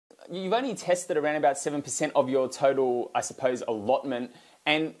you've only tested around about 7% of your total, I suppose, allotment.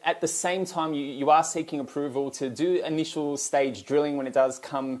 And at the same time, you are seeking approval to do initial stage drilling when it does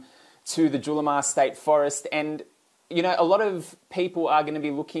come to the Julimar State Forest. And, you know, a lot of people are going to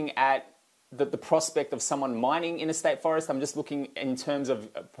be looking at the prospect of someone mining in a state forest. I'm just looking in terms of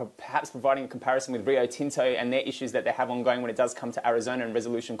perhaps providing a comparison with Rio Tinto and their issues that they have ongoing when it does come to Arizona and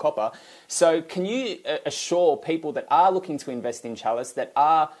Resolution Copper. So can you assure people that are looking to invest in Chalice, that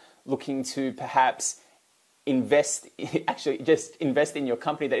are looking to perhaps invest in your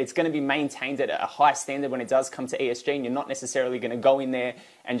company, that it's going to be maintained at a high standard when it does come to ESG, and you're not necessarily going to go in there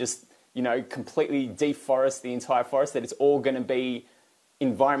and just, you know, completely deforest the entire forest, that it's all going to be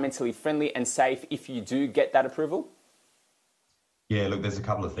environmentally friendly and safe if you do get that approval? Yeah, look, there's a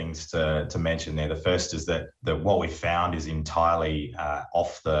couple of things to mention there. The first is that what we found is entirely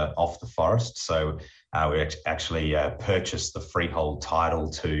off the forest. So we actually purchased the freehold title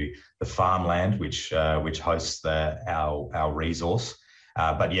to the farmland, which hosts our resource.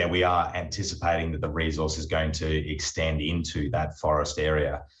 But yeah, we are anticipating that the resource is going to extend into that forest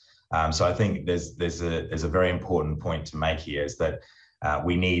area. So I think there's a very important point to make here, is that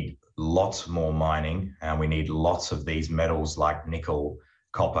we need lots more mining, and we need lots of these metals like nickel,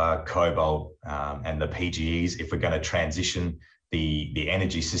 copper, cobalt, and the PGEs if we're going to transition the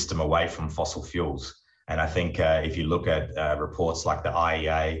energy system away from fossil fuels. And I think if you look at reports like the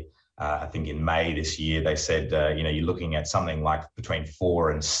IEA, I think in May this year, they said, you're looking at something like between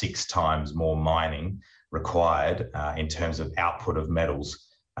 4 and 6 times more mining required in terms of output of metals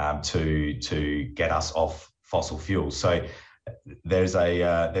to get us off fossil fuels. So there's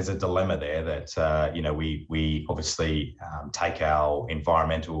a dilemma there that we obviously take our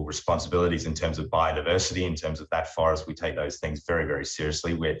environmental responsibilities in terms of biodiversity, in terms of that forest. We take those things very, very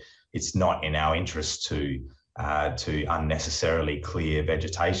seriously. It's not in our interest to unnecessarily clear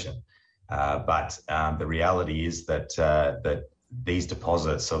vegetation, but the reality is that these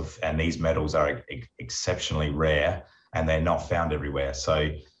deposits and these metals are exceptionally rare, and they're not found everywhere.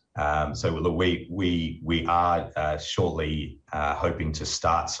 So look, we are shortly hoping to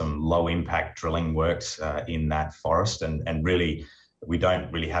start some low impact drilling works in that forest, and really we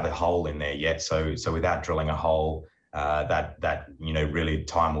don't really have a hole in there yet. So without drilling a hole, that really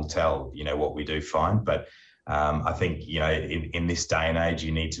time will tell what we do find. But I think in this day and age,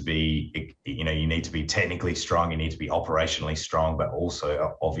 you need to be technically strong, you need to be operationally strong, but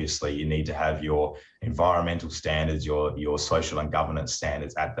also obviously you need to have your environmental standards, your social and governance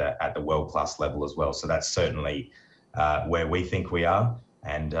standards at the world-class level as well. So that's certainly where we think we are,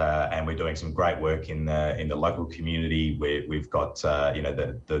 and we're doing some great work in the local community, where we've got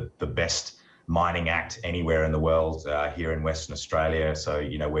the best mining act anywhere in the world here in Western Australia. So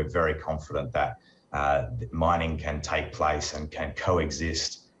we're very confident that mining can take place and can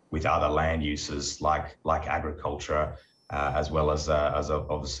coexist with other land uses like agriculture, as well as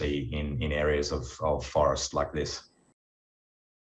obviously in areas of forest like this.